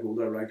here because I go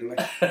there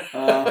regularly.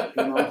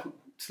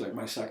 It's like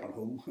my second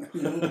home.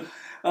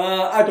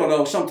 I don't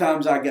know.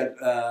 Sometimes I get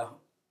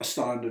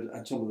astounded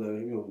at some of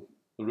the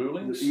the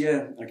rulings?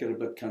 I get a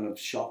bit kind of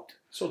shocked.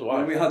 So do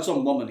I. We had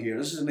some woman here.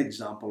 This is an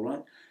example,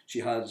 right? She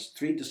has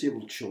 3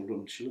 disabled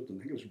children. She lived in, I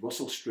think it was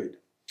Russell Street.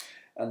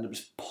 And there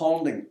was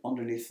ponding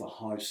underneath the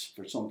house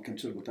for some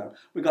considerable time.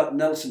 We got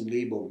Nelson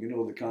Lebo,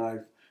 the guy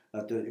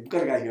we've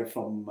got a guy here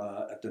from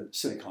at the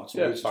city council.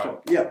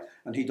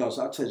 And he does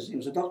that. He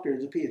was a doctor,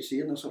 he's a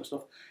PhD and that sort of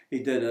stuff. He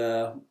did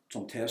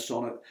some tests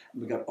on it,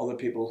 and we got other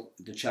people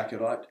to check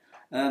it out.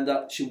 And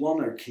she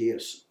won her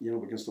case,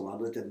 against the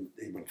landlord.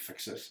 He wouldn't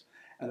fix this.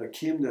 And it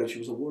came there. She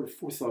was awarded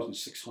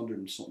 $4,600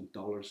 and something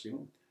dollars.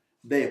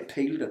 They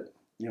appealed it.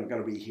 Got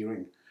a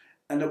rehearing,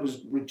 and it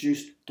was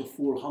reduced to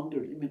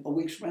 $400. A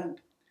week's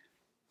rent.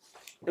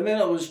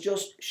 It was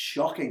just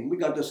shocking. We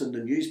got this in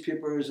the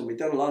newspapers, and we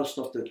did a lot of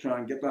stuff to try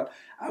and get that.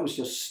 I was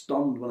just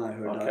stunned when I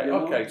heard that.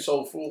 Okay.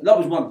 So that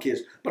was one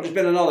case, but there's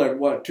been another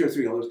 2 or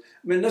 3 others.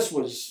 This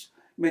was.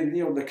 They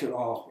could.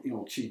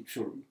 She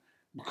sort of,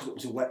 because it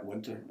was a wet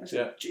winter. I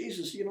said,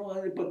 Jesus,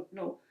 but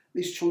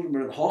these children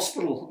were in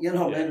hospital.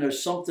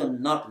 There's something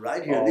not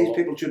right here. These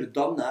people should have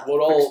done that.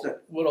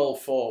 We're all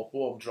for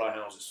warm, dry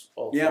houses.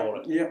 All for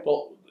it. Yeah.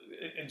 But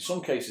in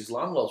some cases,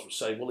 landlords would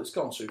say, well, it's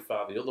gone too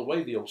far the other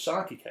way. The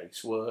Osaki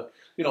case where,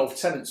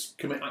 if tenants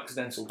commit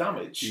accidental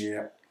damage,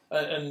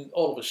 and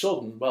all of a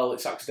sudden, well,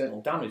 it's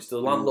accidental damage, the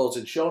landlord's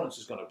insurance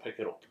is going to pick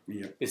it up.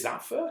 Yeah. Is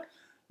that fair?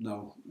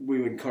 No,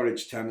 we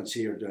encourage tenants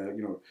here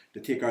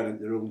to take out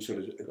their own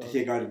to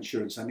take out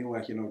insurance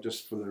anyway,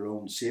 just for their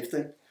own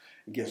safety.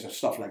 In case of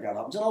stuff like that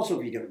happens, and also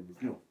if you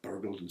get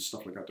burgled and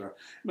stuff like that there.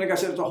 Like I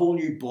said, it's a whole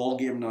new ball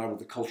game now with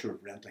the culture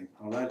of renting.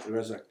 All right, there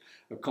is a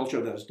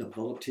culture that has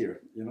developed here,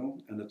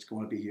 and it's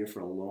going to be here for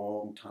a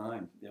long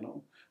time.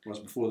 Whereas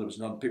before there was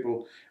none.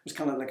 People, it was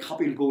kind of like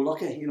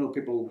happy-go-lucky.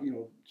 People,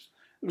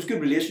 there was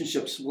good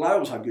relationships. Well, I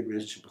always had good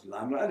relationships with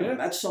landlords. I never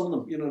met some of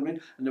them, you know what I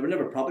mean? And they were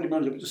never property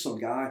managers. It was just some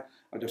guy.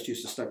 I just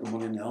used to stick the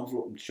money in the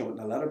envelope and shove it in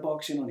a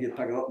letterbox, and he'd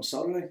pick it up on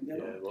Saturday. Yeah,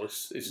 well,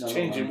 it's a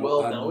changing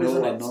world now,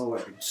 isn't it? I know,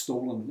 I've been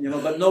stolen.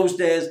 But in those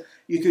days,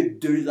 you could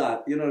do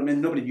that. You know what I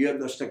mean? Nobody knew it.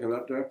 They'd stick it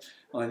out there.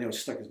 And,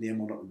 stick his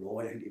name on it,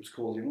 Roy, I think he was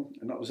called,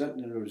 and that was it.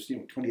 And there was,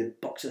 $28,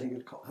 I think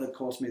it had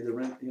cost me the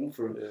rent,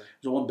 for it was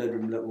a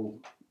 1-bedroom little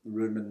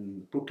room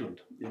in Brooklyn.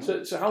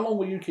 So how long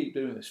will you keep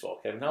doing this for,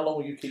 Kevin? How long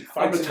will you keep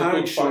fighting? I'm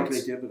retiring shortly,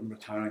 David. I'm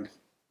retiring.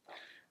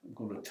 I'm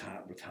going to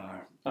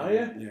retire. Are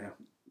you? Yeah,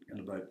 in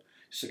about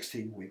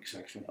 16 weeks,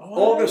 actually.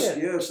 Oh, August,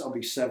 yes, I'll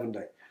be 70.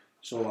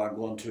 So I'm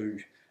going to,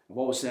 I've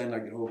always said,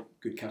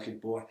 good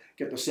Catholic boy,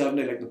 get to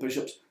 70 like the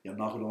bishops, you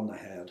knock it on the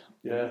head.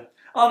 Yeah.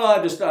 Oh, no,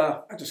 I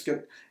just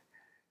get,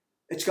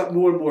 it's got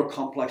more and more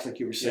complex, like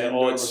you were saying.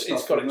 Yeah,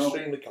 it's got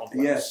extremely complex.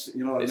 Yes,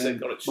 what I mean?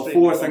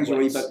 Before things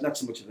were not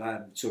so much that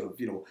I'm sort of,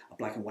 a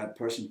black and white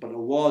person, but it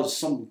was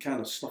some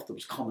kind of stuff that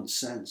was common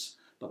sense.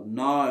 But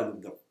now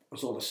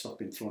there's all this stuff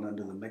being thrown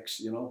into the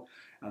mix,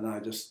 and I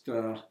just,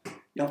 you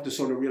have to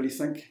sort of really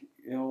think,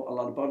 a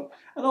lot about it.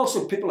 And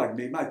also people like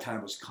me, my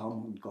time has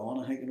come and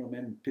gone, I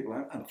think, people,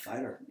 I'm a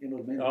fighter, I'm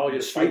you're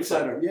a street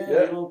fighter.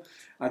 Yeah,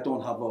 I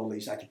don't have all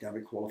these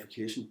academic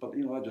qualifications, but,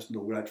 I just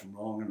know right from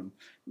wrong,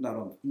 and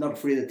I'm not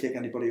afraid to take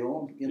anybody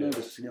on,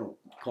 just,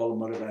 call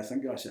them out if I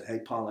think, I said, hey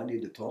pal, I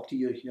need to talk to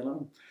you,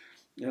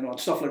 and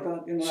stuff like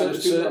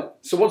that.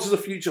 So what does the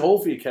future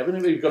hold for you, Kevin?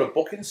 Have you got a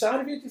book inside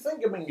of you, do you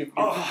think?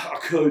 I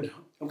could.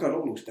 I've got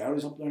all those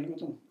diaries up there. I've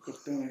got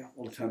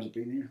all the times I've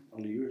been here,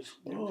 all the years.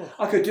 Oh.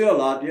 I could do a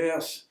lot,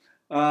 yes.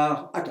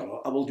 I don't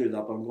know. I will do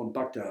that, but I'm going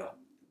back to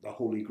the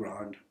Holy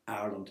Ground,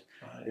 Ireland.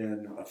 Right.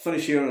 And I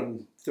finish here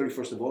on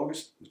 31st of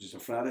August, which is a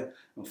Friday,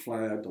 and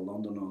fly out to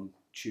London on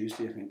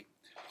Tuesday, I think.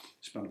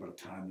 Spend a bit of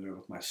time there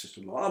with my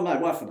sister-in-law and my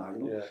wife and I,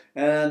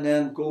 and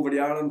then go over to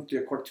Ireland, do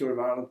a quick tour of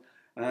Ireland,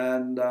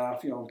 and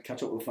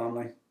catch up with the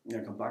family.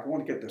 Come back. I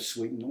want to get to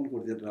Sweden. I want to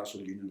go to the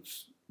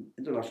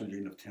International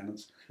Union of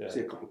Tenants. See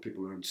a couple of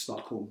people there in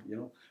Stockholm,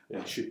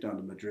 and shoot down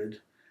to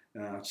Madrid.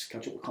 Just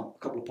catch up with a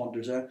couple of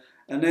punters there,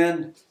 and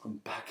then come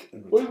back.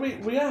 And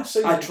we are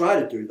seeing. I try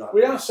to do that.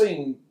 We are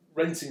seeing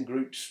renting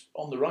groups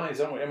on the rise,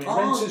 aren't we? I mean,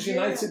 Renters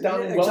United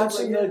down in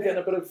Wellington, they're getting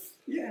a bit of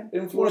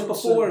influence.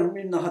 Before,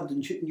 I had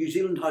the New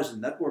Zealand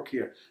Housing Network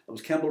here. It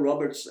was Campbell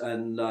Roberts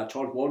and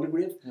Charles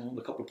Waldegrave, and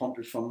a couple of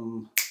punters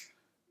from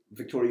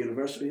Victoria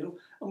University, and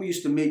we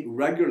used to meet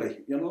regularly,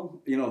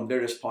 in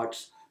various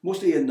parts,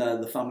 mostly in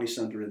the family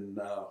centre in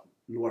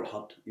Lower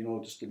Hutt,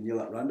 just near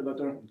that roundabout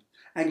there.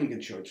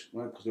 Anglican church,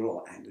 right? Because they're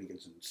all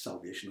Anglicans and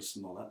Salvationists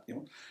and all that,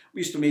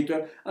 We used to meet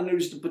there, and there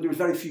was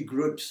very few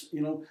groups,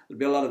 There'd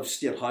be a lot of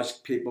state house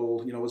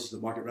people, this is the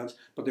market rents,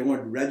 but they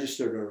weren't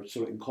registered or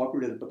sort of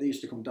incorporated, but they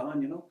used to come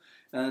down,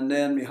 And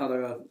then we had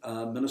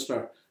a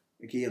minister,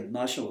 again,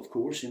 national, of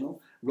course,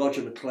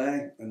 Roger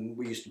McClay, and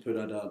we used to put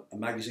out a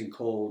magazine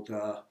called,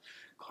 I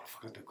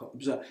forgot to call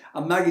it. It was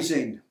a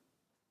magazine.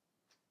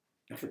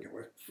 I forget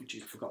where,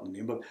 geez, I've forgotten the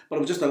name, but it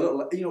was just a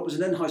little, you know, it was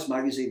an in-house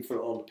magazine for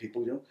all the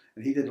people, you know,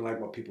 and he didn't like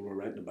what people were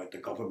writing about the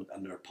government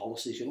and their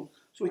policies, you know,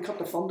 so he cut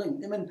the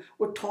funding. I mean,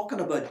 we're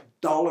talking about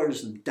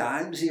dollars and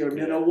dimes here. I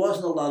mean, there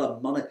wasn't a lot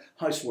of money.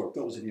 Housework,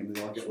 that was the name of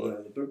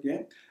the book,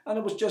 yeah, and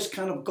it was just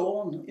kind of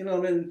gone, you know.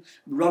 I mean,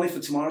 Ronnie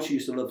Fitzmaurice, she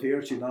used to live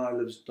here. She now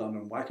lives down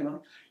in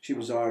Waikanae. She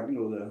was our,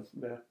 you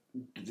know,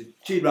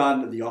 she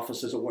ran the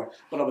office, as it were,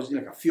 but I was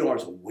like a few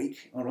hours a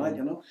week, all right,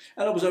 you know,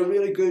 and it was a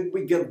really good.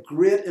 We give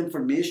great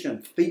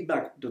information,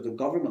 feedback to the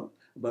government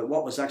about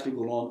what was actually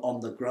going on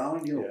the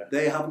ground. You know,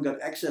 they haven't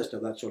got access to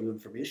that sort of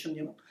information,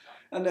 you know,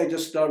 and they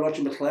just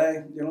Roger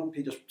McClay, you know,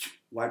 he just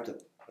wiped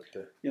it,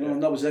 you know,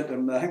 and that was it.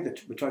 And I think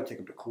that we tried to take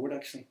him to court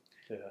actually,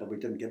 but we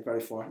didn't get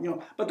very far, you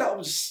know. But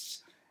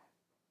that's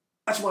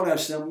what I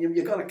was saying.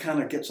 You got to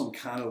kind of get some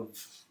kind of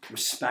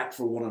respect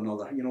for one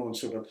another, you know, and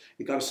sort of,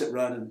 you got to sit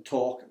around and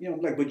talk, you know,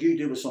 like what you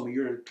do with some of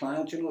your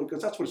clients, you know,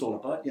 because that's what it's all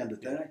about at the end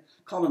of the day.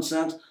 Common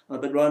sense, and a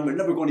bit round. We're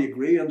never going to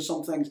agree on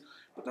some things,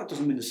 but that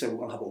doesn't mean to say we're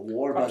going to have a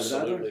war about it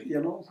either,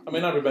 you know. I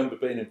mean, I remember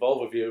being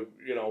involved with you,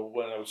 you know,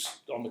 when I was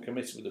on the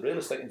committee with the Real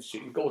Estate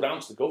Institute. You go down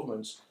to the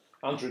governments,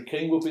 Andrew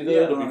King would be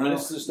there, there'd be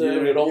ministers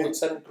there, we had all the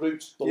tenant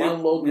groups, the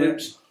landlord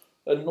groups,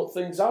 and nut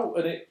things out,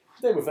 and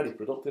they were very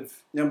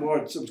productive. Yeah, more,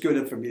 it was good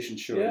information,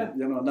 sure.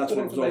 You know, and that's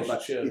what it was all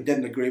about. Sure. You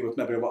didn't agree with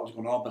maybe what was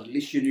going on, but at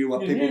least you knew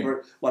what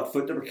were, what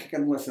foot they were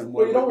kicking with. And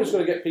well, you're always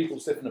going to get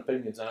people's different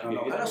opinions, aren't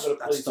you?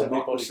 That's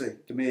democracy.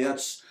 To me,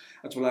 that's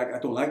what I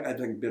don't like. I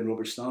think being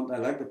rubber stamped. I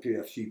like to put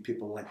a few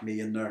people like me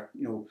in there,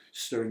 you know,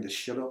 stirring the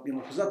shit up, you know,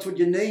 because that's what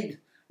you need.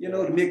 You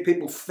know, to make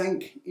people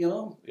think, you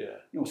know. You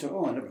know, say,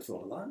 oh, I never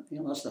thought of that.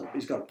 You know, that's not,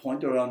 he's got a point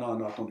there. No,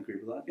 I don't agree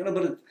with that. You know,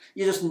 but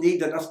you just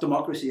need that. That's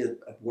democracy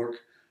at work.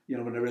 You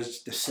know, when there is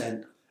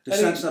dissent.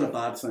 Dissent's not a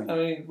bad thing. I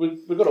mean,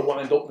 we've got to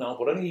wind up now,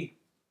 but any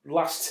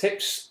last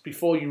tips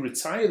before you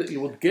retire that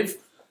you would give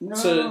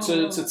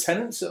to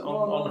tenants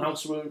on how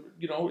to,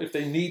 you know, if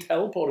they need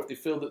help or if they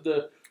feel that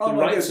the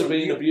rights are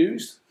being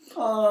abused?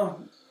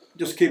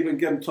 Just get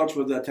in touch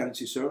with their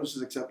tenancy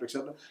services, etc.,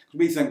 etc. Because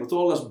we think with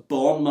all this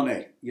bond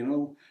money, you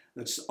know,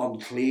 that's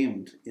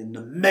unclaimed in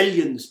the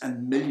millions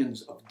and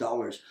millions of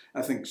dollars,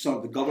 I think some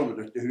of the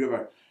government or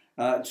whoever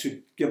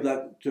should give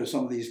that to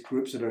some of these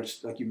groups that are,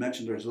 like you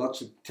mentioned, there's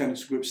lots of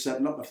tenants groups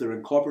setting up. If they're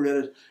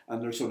incorporated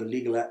and they're sort of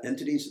legal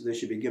entities, they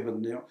should be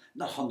given, you know,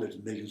 not hundreds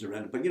of millions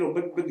around it, but, you know,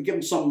 but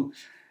given some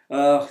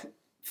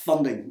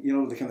funding, you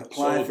know, they can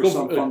apply for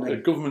some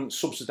funding. Government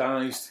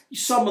subsidised?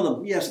 Some of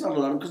them, yes, not a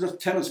lot of them, because there's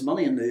tenants'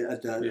 money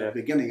at the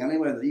beginning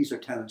anyway. These are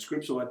tenants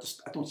groups, so I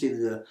don't see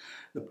the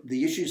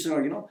issues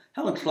there, you know.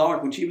 Helen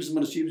Clark, when she was the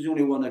minister, she was the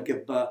only one that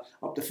gave up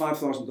to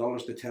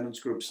 $5,000 to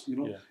tenants groups, you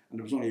know, and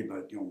there was only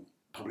about, you know,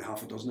 probably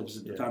half a dozen of us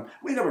at the time.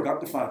 We never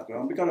got the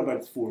 $5,000. We got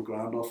about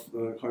 $4,000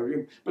 off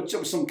her, but it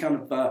was some kind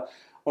of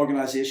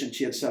organisation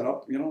she had set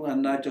up, you know.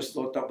 And I just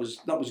thought that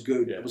was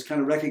good. It was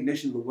kind of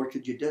recognition of the work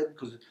that you did,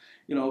 because,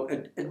 you know,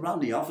 it ran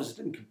the office. It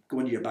didn't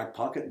go into your back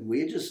pocket in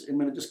wages. I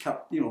mean, it just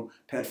kept, you know,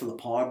 paid for the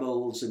power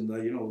bills and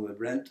the, you know, the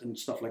rent and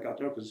stuff like that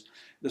there, because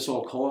this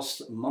all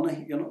costs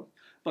money, you know.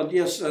 But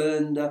yes,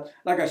 and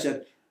like I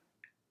said,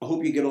 I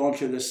hope you get on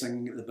to this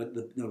thing,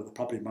 the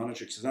property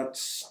manager, because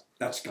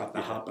that's got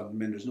to happen. I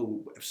mean, there's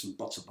no ifs and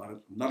buts about it.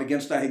 I'm not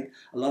against it. I think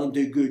a lot of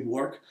them do good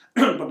work,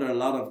 but there are a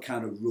lot of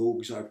kind of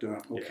rogues out there,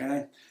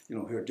 okay? You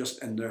know, who are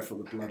just in there for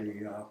the bloody,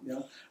 you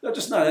know, they're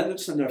just not in, they're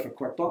just in there for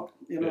quick buck,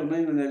 you know what I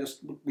mean? And they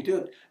just, we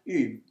do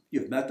it.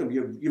 You've met them,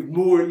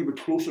 you were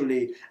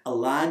closely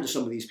aligned to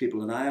some of these people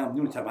than I am. The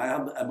only time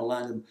I'm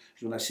aligned to them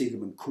is when I see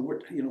them in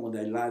court, you know, when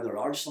they lie their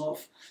arse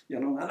off, you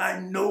know, and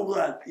I know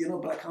that, you know,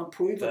 but I can't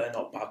prove it. They're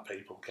not bad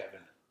people, Kevin.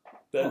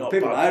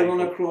 People I run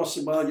across,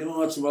 you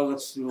know, that's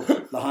you know,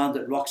 the hand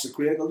that rocks the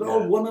cradle. They're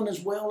all women as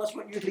well. That's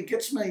what usually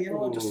gets me. You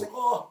know, I just think,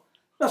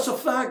 that's a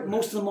fact.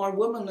 Most of them are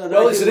women.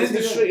 Well, it's an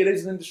industry. It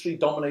is an industry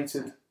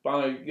dominated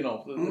by, you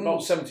know, about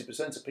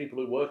 70% of people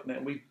who work in it,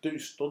 and we do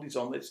studies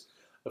on this,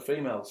 are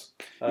females.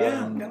 You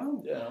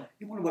know,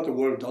 you wonder what the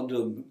world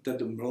did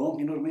them wrong.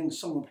 You know what I mean?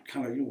 Some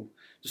kind of, you know,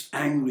 just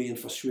angry and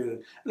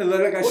frustrated.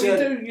 Like I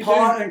said,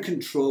 power and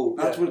control.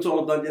 That's what it's all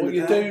about. Well,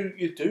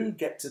 you do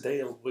get to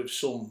deal with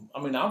some.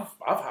 I mean, I've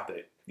had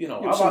it. You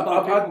know,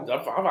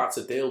 I've had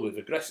to deal with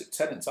aggressive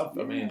tenants. I've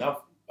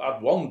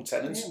had one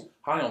tenant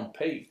high on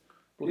P,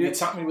 but he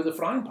attacked me with a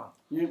frying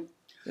pan.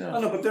 I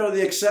know, but they're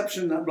the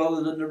exception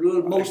rather than the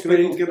rule. Most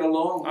people get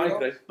along. I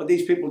agree. But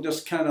these people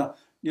just kind of,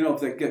 you know,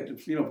 if they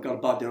get, you know, got a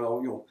bad day, or,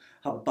 you know,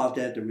 have a bad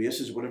day at the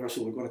races or whatever,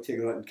 so we're going to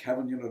take it out in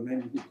Kevin, you know what I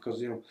mean? Because,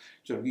 you know,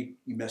 so you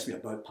mess me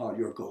about, pal,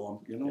 you're gone,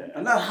 you know?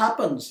 And that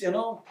happens, you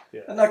know?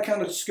 And that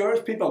kind of scares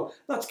people.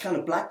 That's kind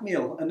of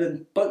blackmail and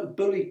then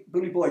bully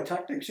boy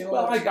tactics, you know?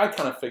 Well, I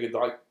kind of figured,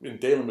 like, in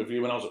dealing with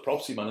you when I was a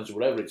property manager,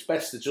 whatever, it's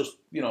best to just,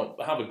 you know,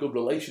 have a good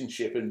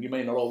relationship, and you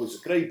may not always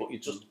agree, but you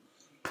just...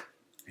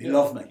 You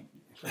love me.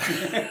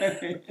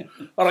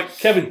 All right,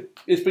 Kevin,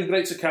 it's been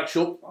great to catch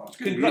up.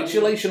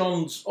 Congratulations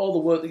on all the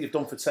work that you've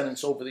done for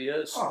tenants over the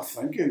years. Oh,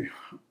 thank you.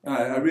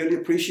 I really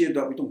appreciate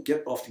that. We don't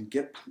often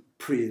get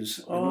praise.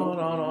 You Oh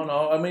know?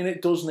 no! I mean,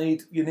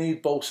 you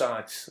need both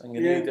sides, and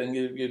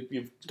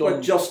you've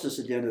done justice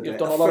at the end of the day. You've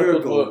done a lot of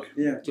good work.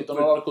 Yeah, you've done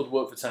a lot of good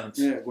work for tenants.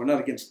 Yeah, we're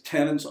not against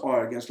tenants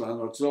or against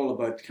landlords. It's all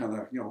about kind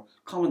of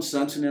common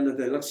sense. At the end of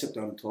the day, let's sit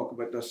down and talk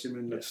about this. I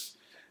mean,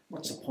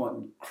 what's the point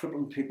in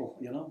crippling people?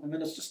 I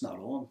mean, it's just not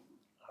on. All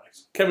right.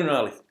 Kevin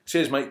Riley,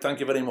 cheers, mate. Thank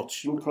you very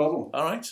much. No problem. All right.